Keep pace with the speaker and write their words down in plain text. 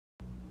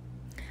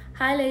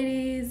Hi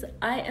ladies,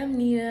 I am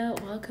Nia.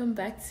 Welcome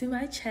back to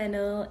my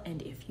channel,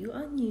 and if you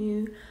are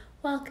new,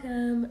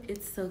 welcome.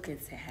 It's so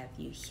good to have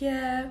you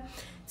here.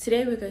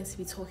 Today we're going to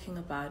be talking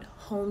about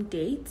home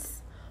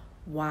dates,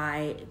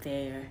 why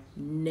they're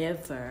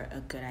never a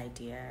good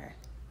idea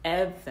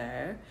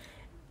ever.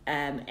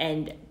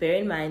 And bear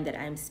in mind that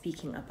I'm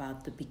speaking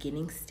about the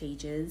beginning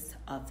stages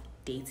of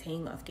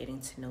dating, of getting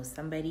to know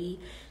somebody.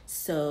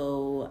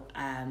 So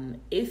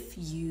if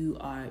you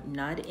are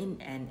not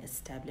in an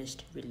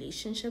established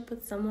relationship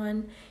with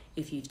someone,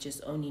 if you've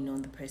just only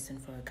known the person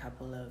for a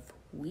couple of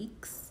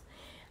weeks,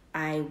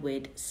 I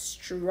would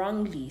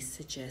strongly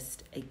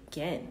suggest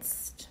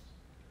against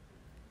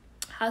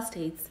house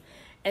dates.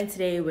 And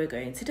today we're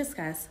going to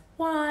discuss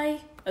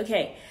why.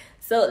 Okay,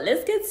 so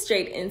let's get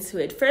straight into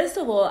it. First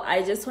of all,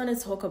 I just want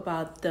to talk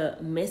about the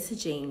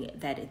messaging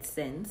that it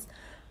sends.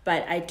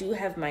 But I do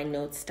have my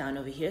notes down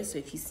over here. So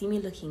if you see me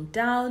looking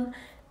down,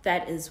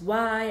 that is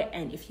why.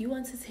 And if you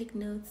want to take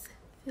notes,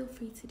 feel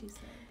free to do so.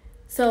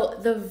 So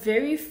the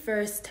very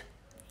first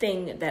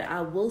thing that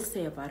I will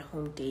say about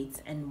home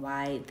dates and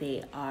why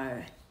they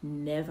are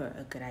never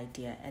a good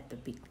idea at the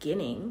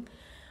beginning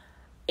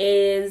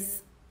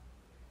is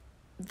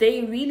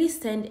they really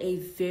send a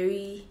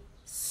very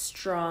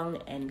strong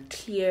and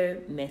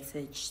clear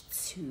message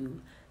to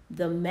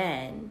the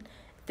man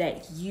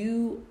that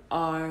you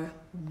are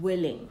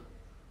willing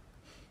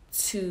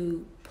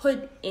to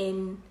put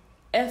in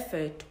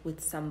effort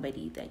with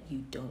somebody that you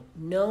don't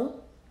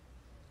know,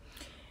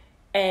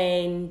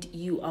 and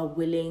you are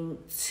willing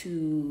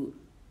to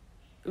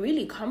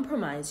really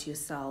compromise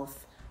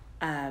yourself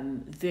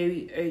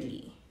very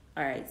early.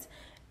 All right.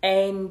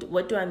 And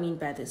what do I mean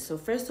by this? So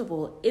first of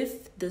all,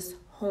 if this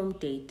home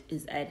date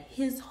is at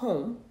his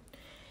home,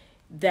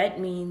 that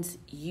means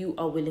you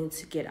are willing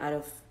to get out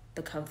of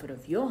the comfort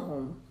of your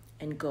home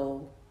and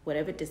go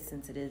whatever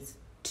distance it is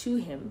to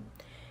him,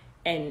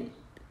 and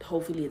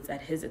hopefully it's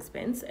at his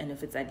expense. And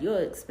if it's at your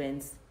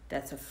expense,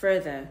 that's a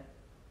further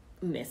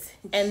message.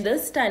 And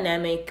this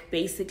dynamic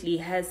basically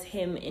has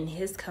him in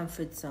his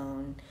comfort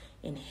zone,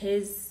 in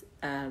his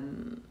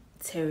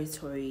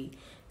territory,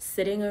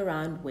 sitting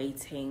around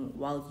waiting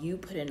while you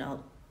put in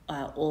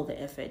all the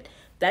effort.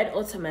 That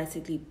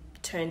automatically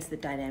turns the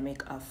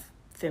dynamic of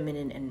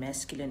feminine and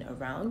masculine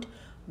around,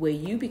 where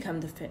you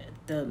become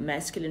the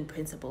masculine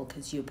principal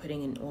because you're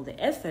putting in all the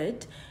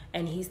effort,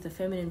 and he's the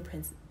feminine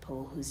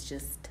principal who's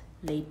just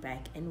laid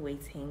back and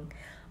waiting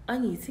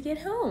on you to get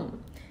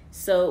home.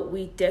 So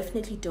we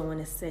definitely don't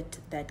want to set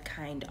that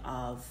kind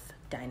of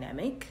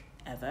dynamic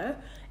ever,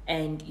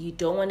 and you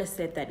don't want to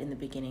set that in the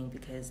beginning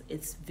because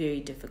it's very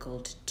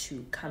difficult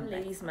to come back.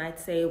 Ladies might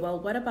say, well,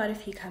 what about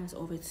if he comes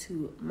over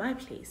to my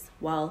place?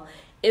 Well,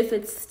 if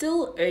it's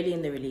still early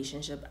in the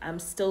relationship, I'm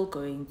still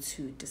going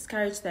to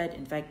discourage that.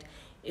 In fact,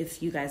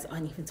 if you guys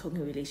aren't even talking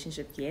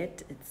relationship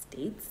yet, it's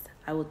dates,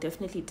 I will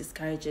definitely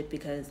discourage it,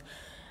 because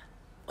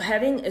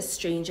having a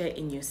stranger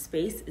in your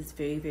space is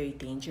very, very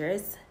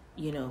dangerous.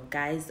 You know,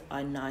 guys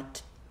are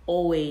not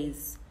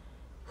always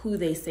who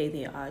they say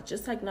they are,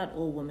 just like not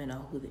all women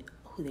are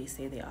who they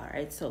say they are,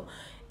 right? So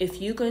if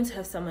you're going to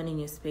have someone in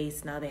your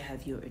space, now they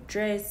have your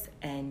address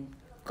and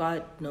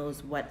God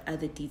knows what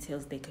other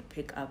details they could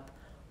pick up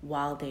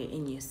while they're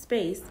in your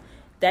space.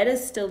 That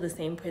is still the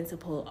same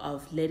principle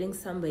of letting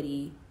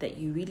somebody that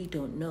you really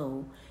don't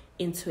know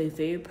into a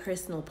very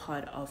personal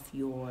part of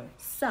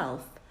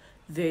yourself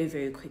very,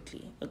 very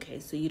quickly. Okay,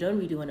 so you don't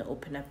really want to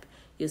open up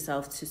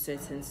yourself to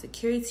certain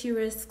security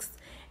risks.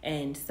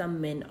 And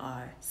some men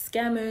are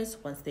scammers.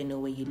 Once they know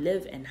where you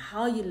live and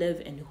how you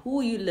live and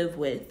who you live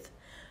with,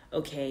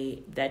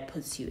 okay, that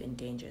puts you in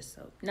danger.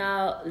 So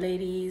now,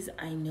 ladies,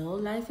 I know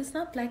life is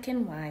not black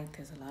and white.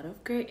 There's a lot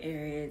of gray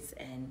areas,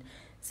 and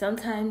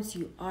sometimes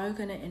you are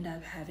going to end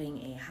up having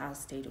a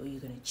house date, or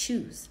you're going to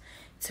choose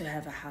to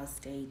have a house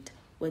date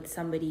with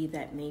somebody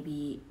that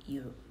maybe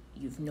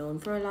you've known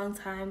for a long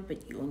time,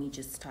 but you're only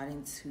just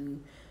starting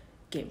to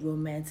get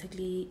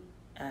romantically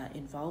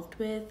involved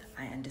with.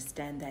 I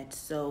understand that.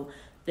 So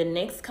the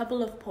next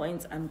couple of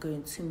points I'm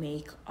going to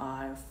make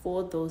are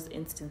for those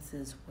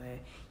instances where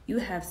you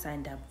have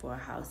signed up for a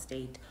house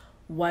date,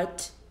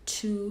 what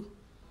to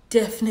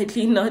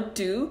definitely not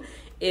do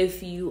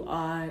if you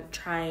are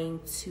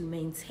trying to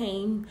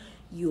maintain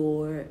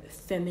your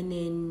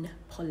feminine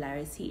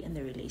polarity in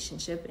the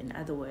relationship. In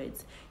other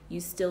words,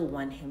 you still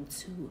want him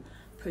to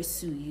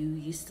pursue you,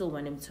 you still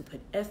want him to put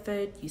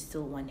effort, you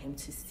still want him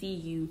to see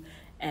you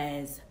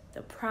as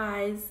the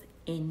prize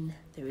in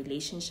the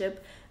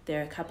relationship.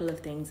 There are a couple of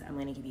things. I'm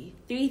going to give you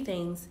 3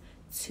 things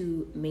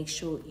to make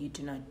sure you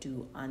do not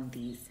do on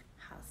these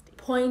house dates.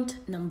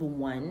 Point number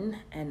 1,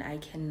 and I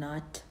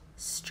cannot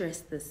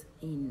stress this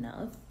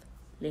enough,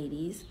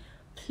 ladies,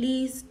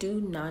 please do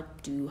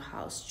not do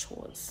house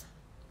chores.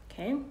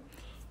 Okay?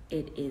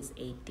 It is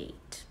a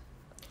date.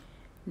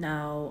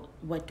 Now,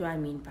 what do I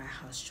mean by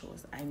house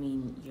chores? I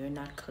mean, you're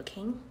not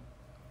cooking,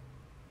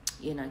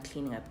 you're not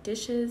cleaning up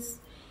dishes,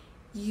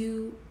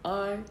 you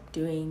are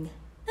doing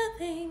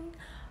nothing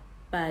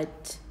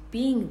but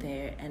being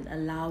there and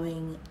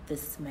allowing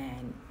this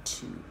man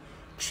to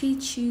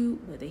treat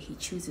you, whether he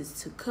chooses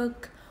to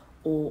cook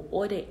or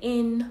order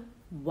in,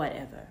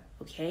 whatever,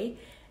 okay?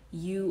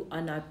 You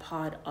are not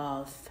part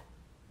of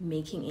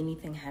making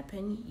anything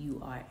happen.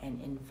 You are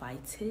an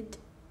invited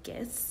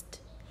guest.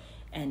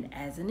 And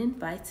as an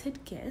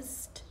invited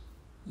guest,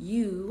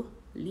 you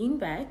lean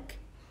back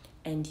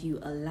and you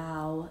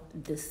allow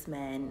this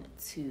man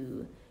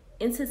to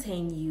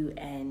entertain you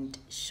and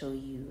show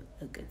you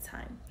a good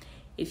time.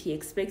 If he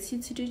expects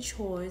you to do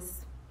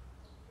chores,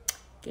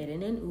 get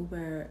in an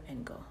Uber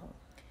and go home.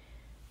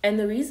 And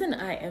the reason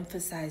I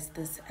emphasize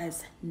this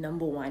as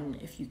number one,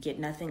 if you get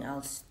nothing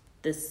else,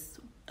 this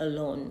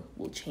alone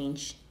will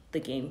change the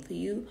game for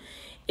you,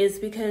 is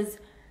because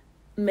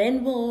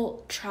men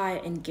will try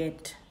and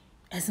get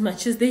as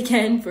much as they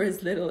can for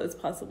as little as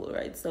possible,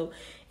 right? So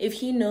if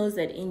he knows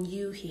that in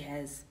you he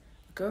has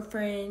a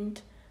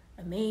girlfriend,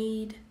 a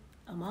maid,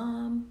 a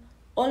mom,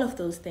 all of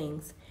those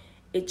things,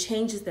 it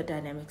changes the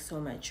dynamic so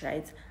much,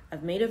 right?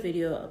 I've made a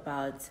video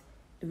about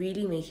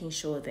really making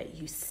sure that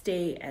you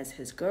stay as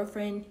his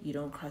girlfriend. You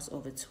don't cross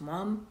over to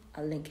mom.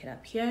 I'll link it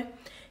up here.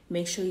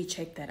 Make sure you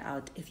check that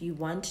out. If you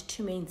want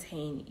to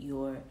maintain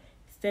your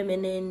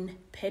feminine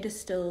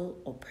pedestal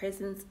or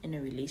presence in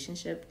a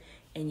relationship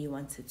and you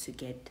want it to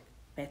get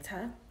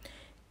better,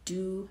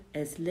 do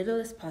as little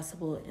as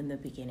possible in the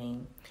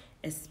beginning,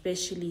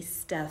 especially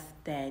stuff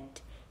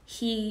that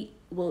he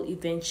will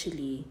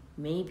eventually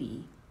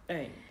maybe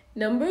earn.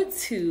 Number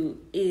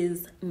two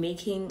is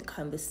making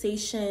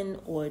conversation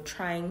or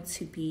trying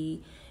to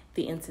be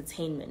the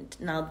entertainment.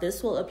 Now,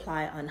 this will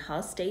apply on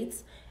house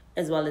dates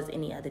as well as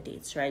any other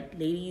dates, right?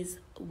 Ladies,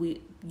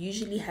 we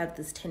usually have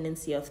this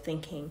tendency of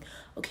thinking,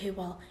 okay,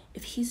 well,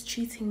 if he's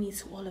treating me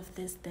to all of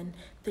this, then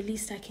the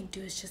least I can do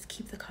is just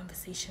keep the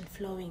conversation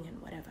flowing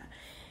and whatever.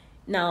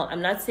 Now,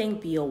 I'm not saying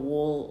be a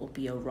wall or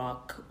be a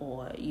rock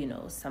or,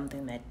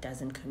 something that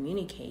doesn't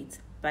communicate.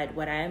 But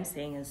what I am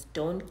saying is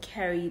don't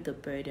carry the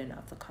burden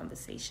of the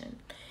conversation.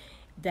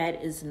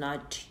 That is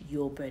not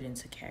your burden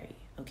to carry,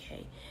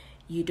 okay?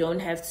 You don't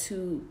have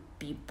to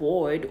be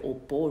bored or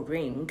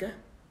boring,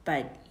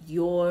 but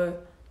your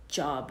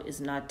job is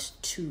not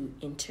to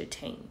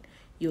entertain.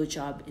 Your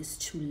job is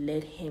to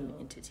let him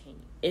entertain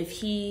you. If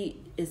he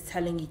is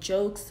telling you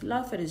jokes,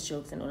 laugh at his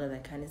jokes and all of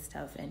that kind of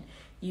stuff. And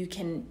you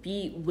can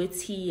be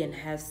witty and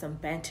have some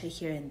banter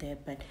here and there,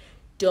 but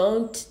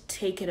don't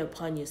take it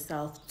upon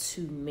yourself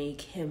to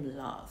make him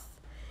laugh.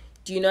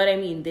 Do you know what I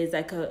mean? There's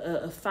like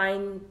a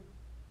fine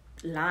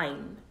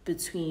line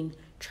between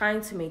trying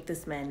to make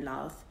this man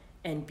laugh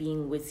and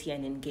being witty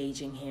and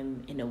engaging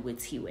him in a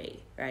witty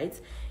way, right?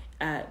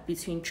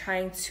 Between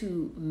trying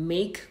to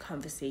make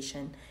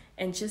conversation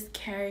and just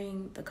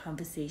carrying the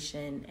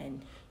conversation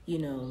and,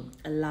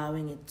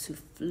 allowing it to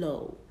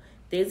flow.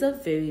 There's a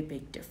very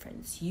big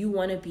difference. You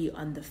want to be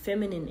on the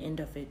feminine end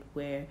of it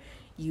where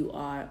you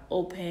are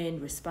open,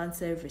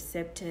 responsive,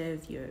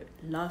 receptive, you're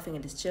laughing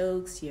at his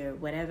jokes, you're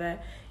whatever.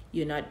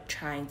 You're not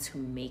trying to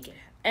make it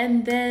happen.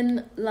 And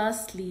then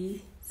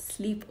lastly,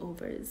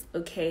 sleepovers,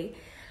 okay?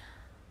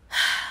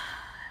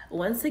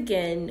 Once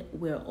again,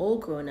 we're all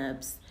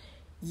grown-ups.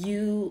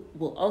 You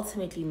will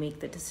ultimately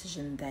make the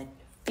decision that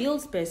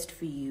feels best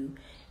for you.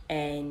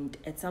 And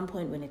at some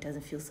point when it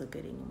doesn't feel so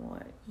good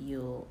anymore,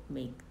 you'll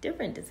make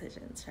different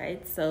decisions,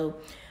 right? So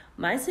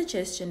my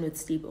suggestion with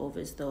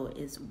sleepovers, though,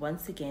 is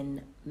once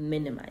again,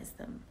 minimize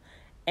them.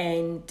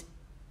 And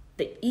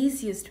the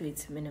easiest way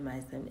to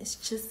minimize them is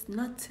just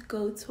not to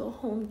go to a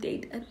home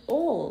date at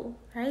all,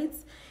 right?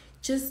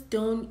 Just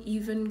don't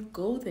even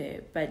go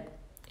there. But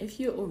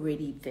if you're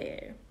already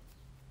there,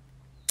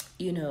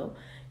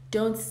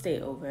 don't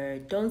stay over,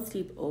 don't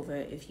sleep over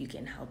if you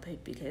can help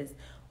it, because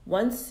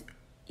once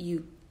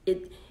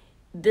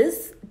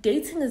this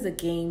dating is a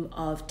game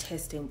of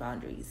testing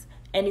boundaries.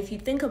 And if you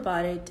think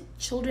about it,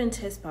 children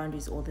test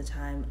boundaries all the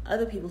time.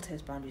 Other people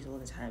test boundaries all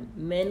the time.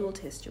 Men will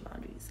test your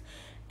boundaries.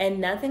 And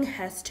nothing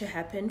has to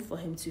happen for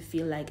him to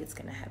feel like it's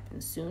going to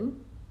happen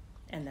soon.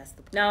 And that's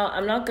the point. Now,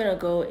 I'm not going to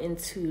go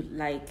into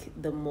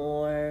the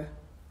more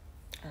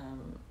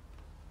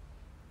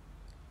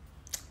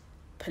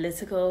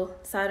political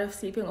side of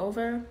sleeping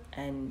over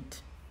and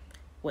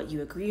what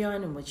you agree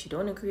on and what you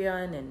don't agree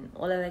on and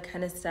all of that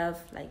kind of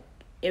stuff.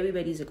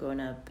 Everybody's a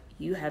grown-up.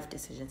 You have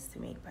decisions to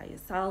make by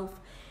yourself.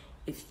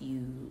 If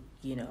you,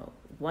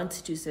 want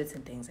to do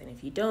certain things, and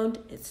if you don't,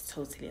 it's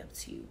totally up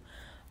to you.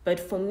 But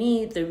for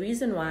me, the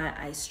reason why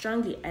I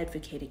strongly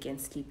advocate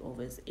against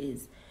sleepovers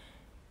is,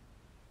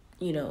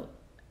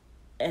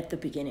 at the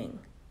beginning,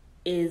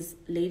 is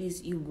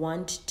ladies, you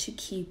want to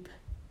keep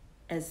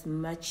as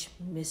much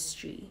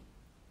mystery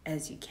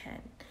as you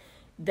can.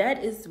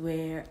 That is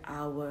where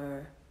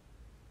our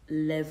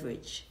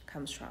leverage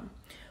comes from.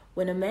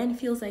 When a man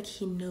feels like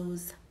he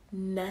knows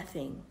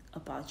nothing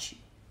about you,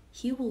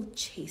 he will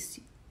chase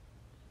you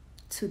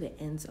to the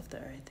ends of the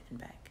earth and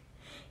back.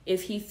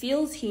 If he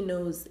feels he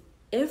knows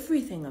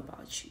everything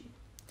about you,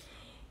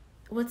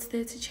 what's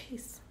there to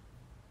chase?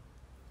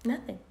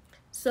 Nothing.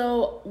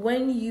 So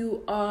when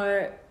you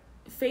are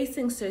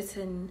facing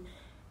certain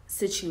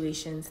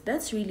situations,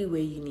 that's really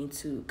where you need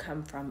to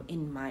come from,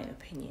 in my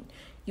opinion.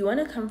 You want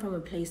to come from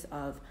a place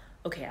of,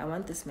 okay, I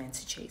want this man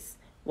to chase.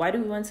 Why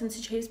do we want him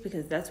to chase?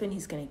 Because that's when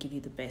he's going to give you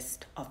the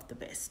best of the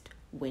best,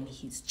 when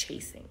he's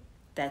chasing.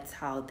 That's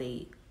how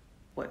they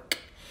work.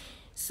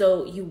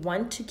 So you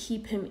want to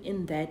keep him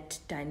in that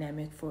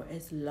dynamic for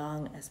as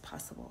long as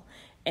possible.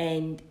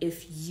 And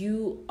if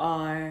you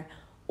are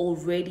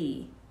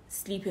already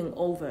sleeping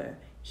over,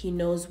 he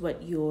knows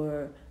what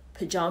your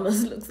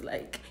pajamas looks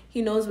like.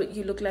 He knows what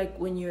you look like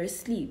when you're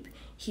asleep.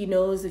 He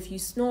knows if you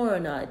snore or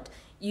not.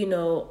 You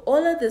know,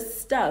 all of this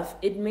stuff,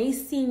 it may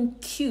seem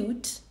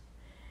cute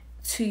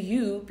to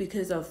you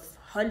because of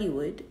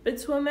Hollywood, but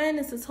to a man,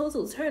 it's a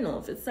total turn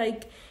off. It's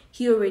like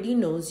he already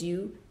knows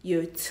you.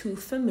 You're too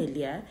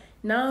familiar.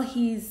 Now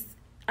he's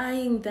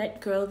eyeing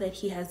that girl that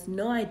he has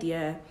no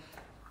idea.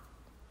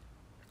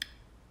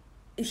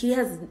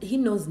 He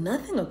knows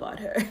nothing about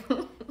her.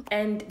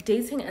 And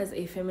dating as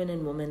a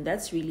feminine woman,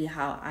 that's really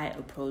how I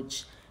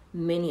approach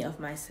many of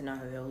my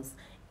scenarios,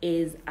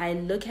 is I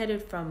look at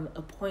it from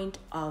a point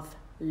of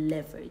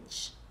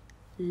leverage.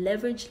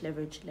 Leverage.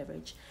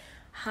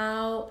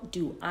 How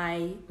do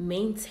I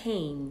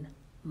maintain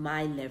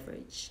my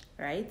leverage,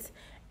 right?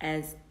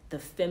 As the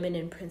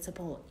feminine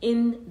principle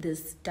in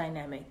this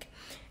dynamic.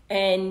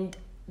 And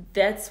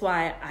that's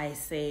why I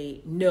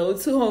say no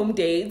to home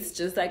dates,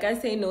 just like I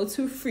say no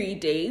to free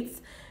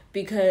dates,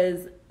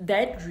 because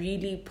that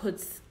really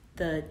puts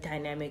the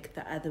dynamic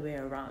the other way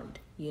around,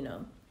 you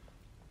know.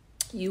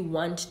 You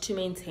want to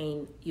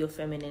maintain your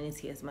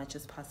femininity as much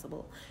as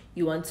possible.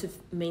 You want to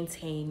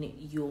maintain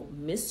your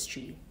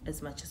mystery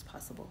as much as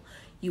possible.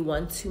 You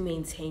want to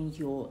maintain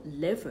your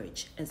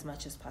leverage as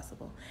much as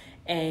possible.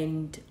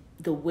 And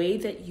the way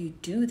that you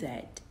do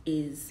that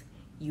is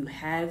you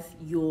have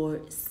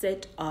your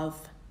set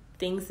of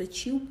things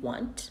that you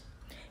want,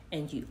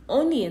 and you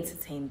only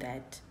entertain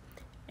that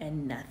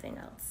and nothing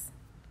else.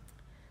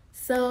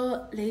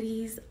 So,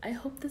 ladies, I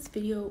hope this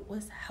video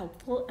was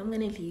helpful. I'm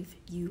going to leave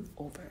you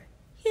over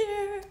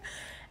here.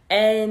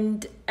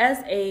 And as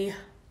a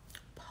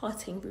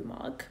parting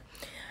remark,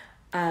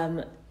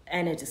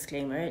 and a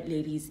disclaimer,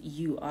 ladies,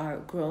 you are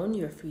grown.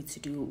 You're free to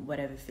do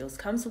whatever feels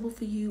comfortable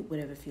for you,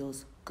 whatever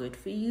feels good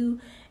for you.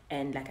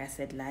 And like I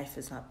said, life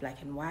is not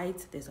black and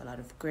white. There's a lot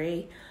of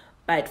gray.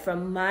 But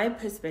from my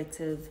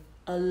perspective,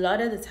 a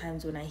lot of the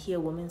times when I hear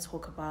women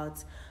talk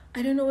about,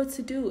 I don't know what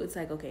to do, it's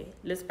like, okay,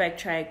 let's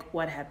backtrack.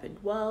 What happened?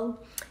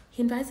 Well,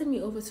 he invited me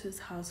over to his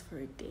house for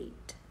a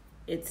date.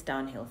 It's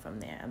downhill from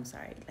there. I'm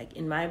sorry. Like,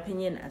 in my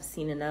opinion, I've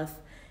seen enough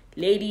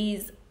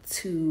ladies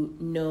to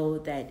know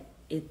that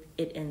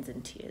it ends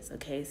in tears,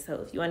 okay?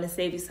 So if you want to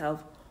save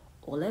yourself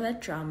all of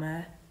that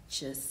drama,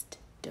 just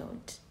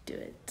don't do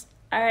it.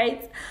 All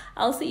right,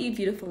 I'll see you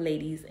beautiful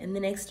ladies in the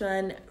next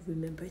one.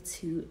 Remember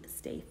to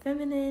stay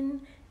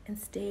feminine and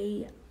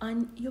stay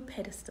on your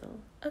pedestal,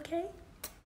 okay?